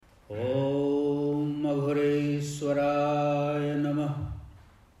ॐ अघोरेश्वराय नमः।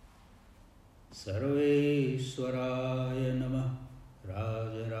 सर्वेश्वराय नमः।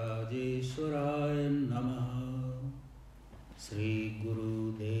 राजराजेश्वराय नमः। श्री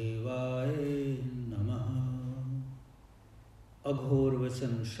गुरुदेवाय नमः। अघोर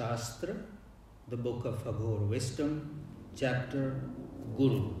वचन शास्त्र, the book of Aghor wisdom, chapter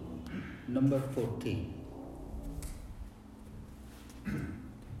Guru, number 14.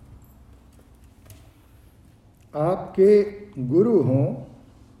 आपके गुरु हों,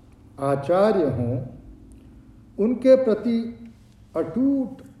 आचार्य हों, उनके प्रति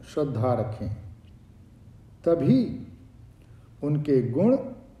अटूट श्रद्धा रखें, तभी उनके गुण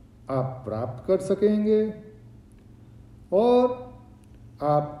आप प्राप्त कर सकेंगे और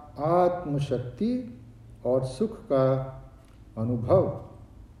आप आत्मशक्ति और सुख का अनुभव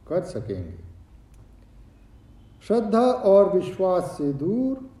कर सकेंगे। श्रद्धा और विश्वास से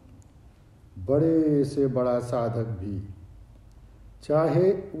दूर बड़े से बड़ा साधक भी,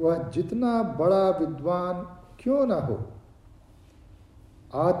 चाहे वह जितना बड़ा विद्वान क्यों न हो,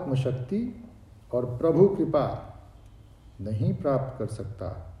 आत्मशक्ति और प्रभु कृपा नहीं प्राप्त कर सकता।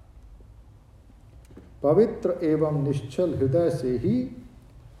 पवित्र एवं निश्चल हृदय से ही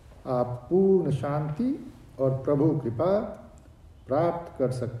आप पूर्ण शांति और प्रभु कृपा प्राप्त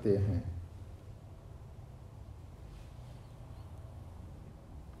कर सकते हैं।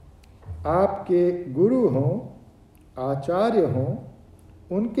 आपके गुरु हों, आचार्य हों,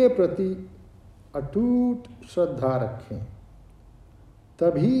 उनके प्रति अटूट श्रद्धा रखें,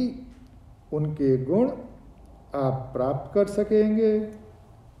 तभी उनके गुण आप प्राप्त कर सकेंगे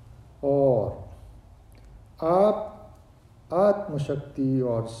और आप आत्मशक्ति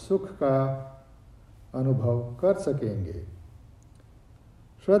और सुख का अनुभव कर सकेंगे।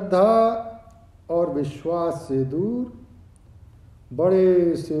 श्रद्धा और विश्वास से दूर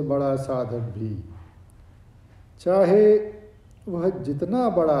बड़े से बड़ा साधक भी, चाहे वह जितना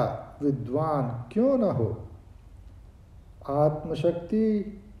बड़ा विद्वान क्यों न हो,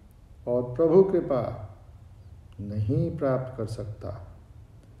 आत्मशक्ति और प्रभु कृपा नहीं प्राप्त कर सकता।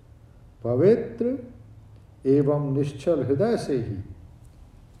 पवित्र एवं निश्चल हृदय से ही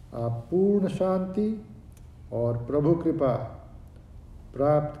आप पूर्ण शांति और प्रभु कृपा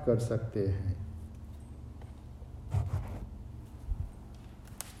प्राप्त कर सकते हैं।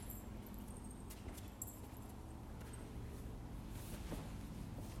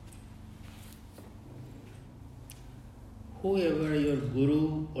 Whoever your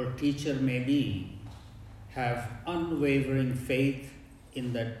guru or teacher may be, have unwavering faith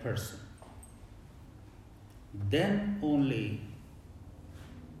in that person. Then only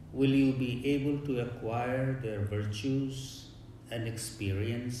will you be able to acquire their virtues and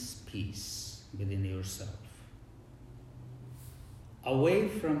experience peace within yourself. Away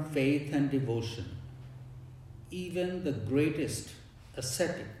from faith and devotion, even the greatest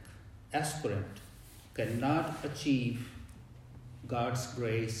ascetic aspirant cannot achieve God's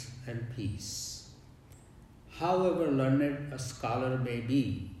grace and peace. However learned a scholar may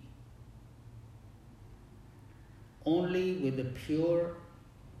be, only with a pure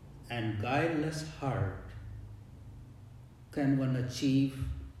and guileless heart can one achieve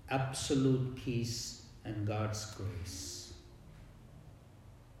absolute peace and God's grace.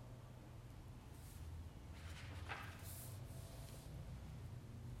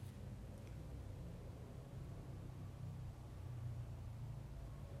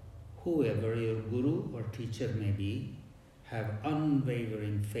 Whoever your guru or teacher may be, have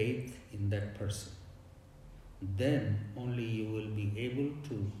unwavering faith in that person. Then only you will be able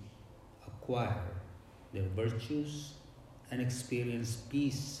to acquire their virtues and experience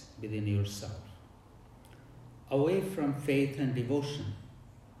peace within yourself. Away from faith and devotion,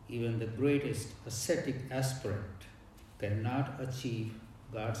 even the greatest ascetic aspirant cannot achieve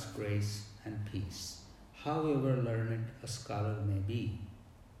God's grace and peace, however learned a scholar may be.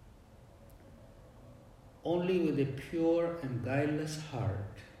 Only with a pure and guileless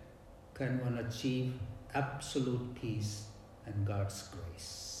heart can one achieve absolute peace and God's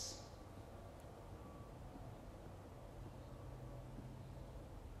grace.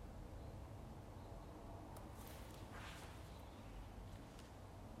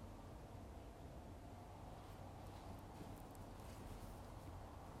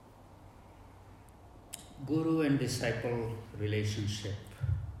 Guru and disciple relationship.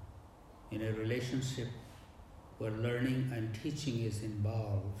 In a relationship where learning and teaching is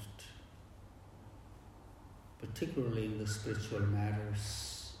involved, particularly in the spiritual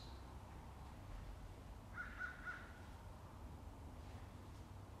matters,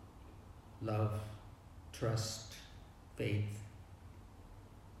 love, trust, faith,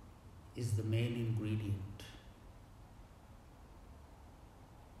 is the main ingredient.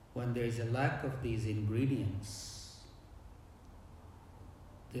 When there is a lack of these ingredients,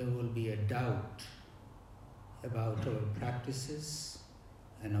 there will be a doubt about our practices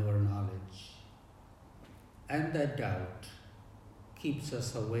and our knowledge. And that doubt keeps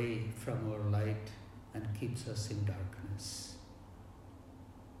us away from our light and keeps us in darkness.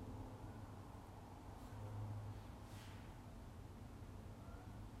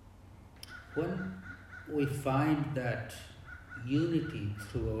 When we find that unity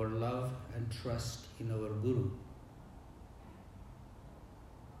through our love and trust in our Guru,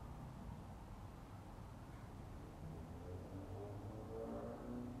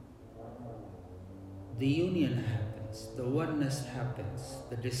 the union happens, the oneness happens,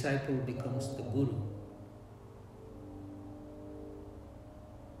 the disciple becomes the Guru.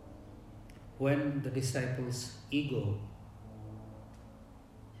 When the disciple's ego,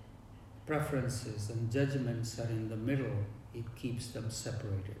 preferences and judgments are in the middle, it keeps them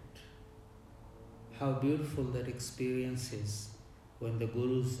separated. How beautiful that experience is when the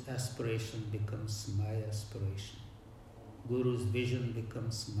Guru's aspiration becomes my aspiration. Guru's vision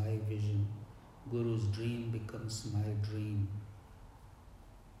becomes my vision. Guru's dream becomes my dream.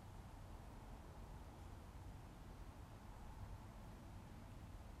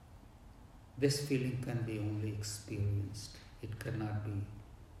 This feeling can be only experienced. It cannot be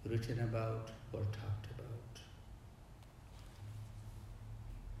written about or talked about.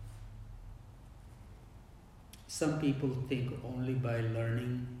 Some people think only by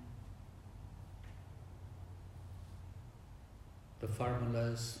learning the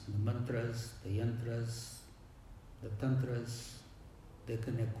formulas, the mantras, the yantras, the tantras, they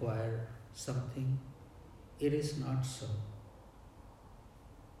can acquire something. It is not so.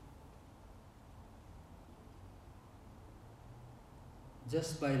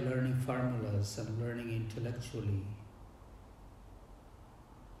 Just by learning formulas and learning intellectually,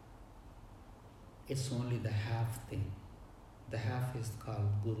 it's only the half thing. The half is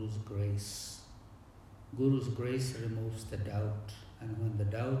called Guru's grace. Guru's grace removes the doubt, and when the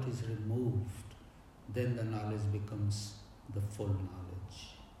doubt is removed, then the knowledge becomes the full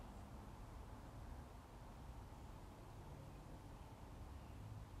knowledge.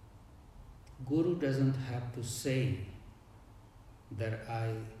 Guru doesn't have to say that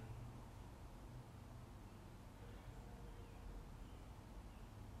I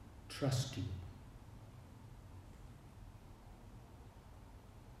trust you,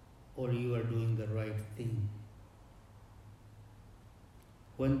 or you are doing the right thing.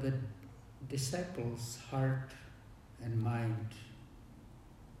 When the disciple's heart and mind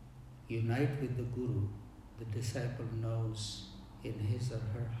unite with the Guru, the disciple knows in his or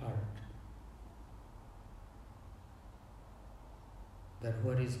her heart that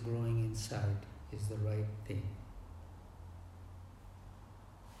what is growing inside is the right thing.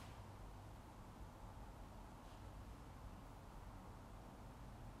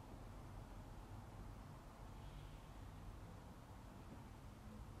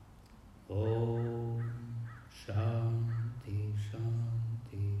 Om Shanti Shanti.